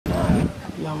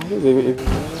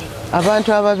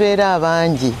Abantu ababeera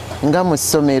abangi nga mu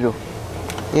ssomero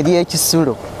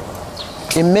ery'ekisulo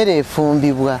emmere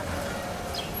efumbibwa.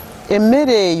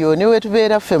 Emmere eyo ne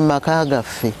wetubeera ffe mu maka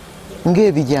gaffe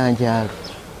ng'ebijanjaalo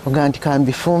oga nti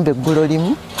kambifumbe eggulo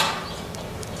limu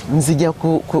nzija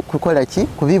kukola ki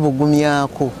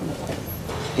kubibugumyako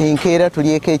enkeera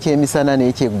tulyeko ekyemisana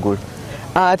n'ekyeggulo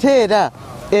ate era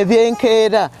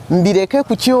ebyenkeera mbireke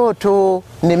ku kyoto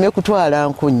neme kutwala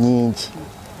nku nnyingi.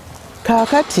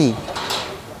 Kaakati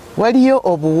waliyo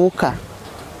obuwuka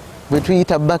bwe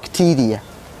tuyita bakitiriya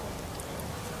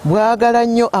bwagala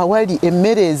nnyo awali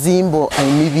emmere ezimba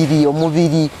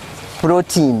omubiri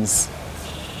proteins.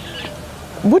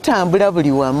 Butambula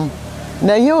buli wamu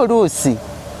naye oluusi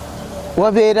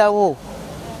wabeerawo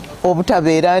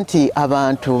obutabeera nti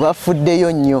abantu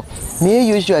bafuddeyo nnyo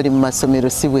naye usually mu masomero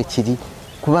si bwe kiri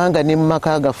kubanga ne mu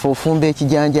maka gaffe ofumba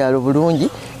ekijanjaalo bulungi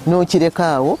n'okireka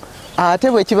awo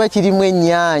ate bwe kiba kirimu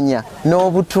ennyaanya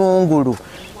n'obutungulu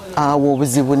awo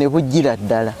obuzibu ne bujjira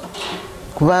ddala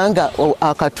kubanga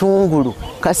akatungulu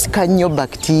kasika nnyo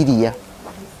bakitiriya.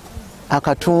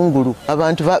 Akatungulu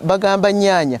abantu bagamba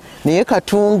nnyaanya naye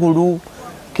katungulu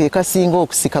ke kasinga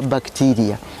okusika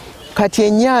bakitiriya. Kati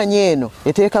ennyaanya eno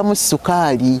eteekamu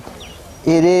sukaali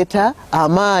ereeta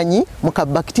amaanyi mu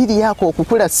kabakitiriya ako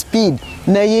okukula speed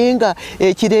naye nga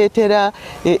ekireetera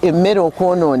emmere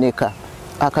okwonooneka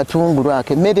akatungulu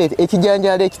ako. Emmere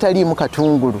ekijanjaalo ekitaliimu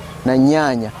katungulu na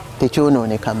nnyaanya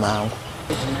tekyonooneka mangu.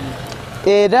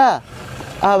 Era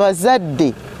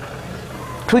abazadde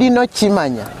tulina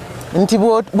okkimanya nti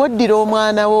bw'oddira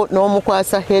omwana wo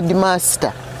n'omukwasa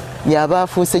headmaster y'aba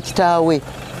afuuse kitaawe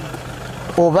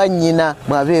oba nnyina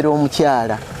bw'abeera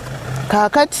omukyala.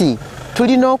 Kaakati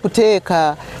tulina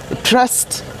okuteeka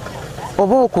trust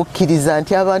oba okukkiriza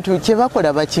nti abantu kye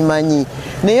bakola bakimanyi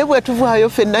naye bwe tuvaayo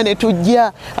ffenna ne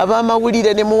tujja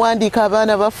ab'amawulire ne muwandiika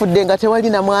abaana bafudde nga tewali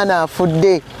na mwana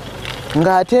afudde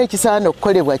ng'ate ekisaana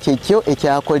okukolebwa kyekyo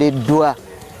ekyakoleddwa.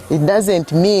 It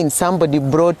doesn't mean somebody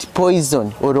brought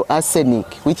poison or arsenic,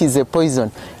 which is a poison,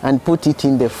 and put it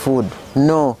in the food.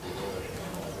 No.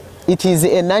 It is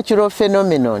a natural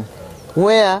phenomenon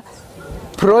where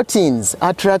proteins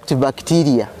attract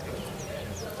bacteria.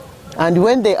 And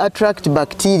when they attract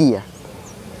bacteria,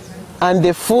 and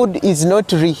the food is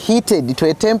not reheated to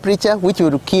a temperature which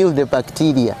will kill the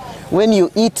bacteria, when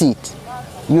you eat it,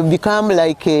 you become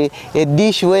like a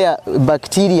dish where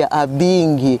bacteria are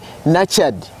being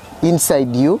nurtured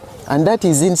inside you, and that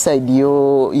is inside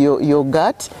your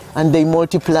gut, and they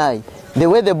multiply. The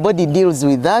way the body deals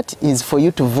with that is for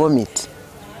you to vomit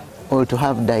or to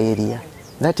have diarrhea.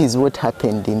 That is what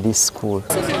happened in this school.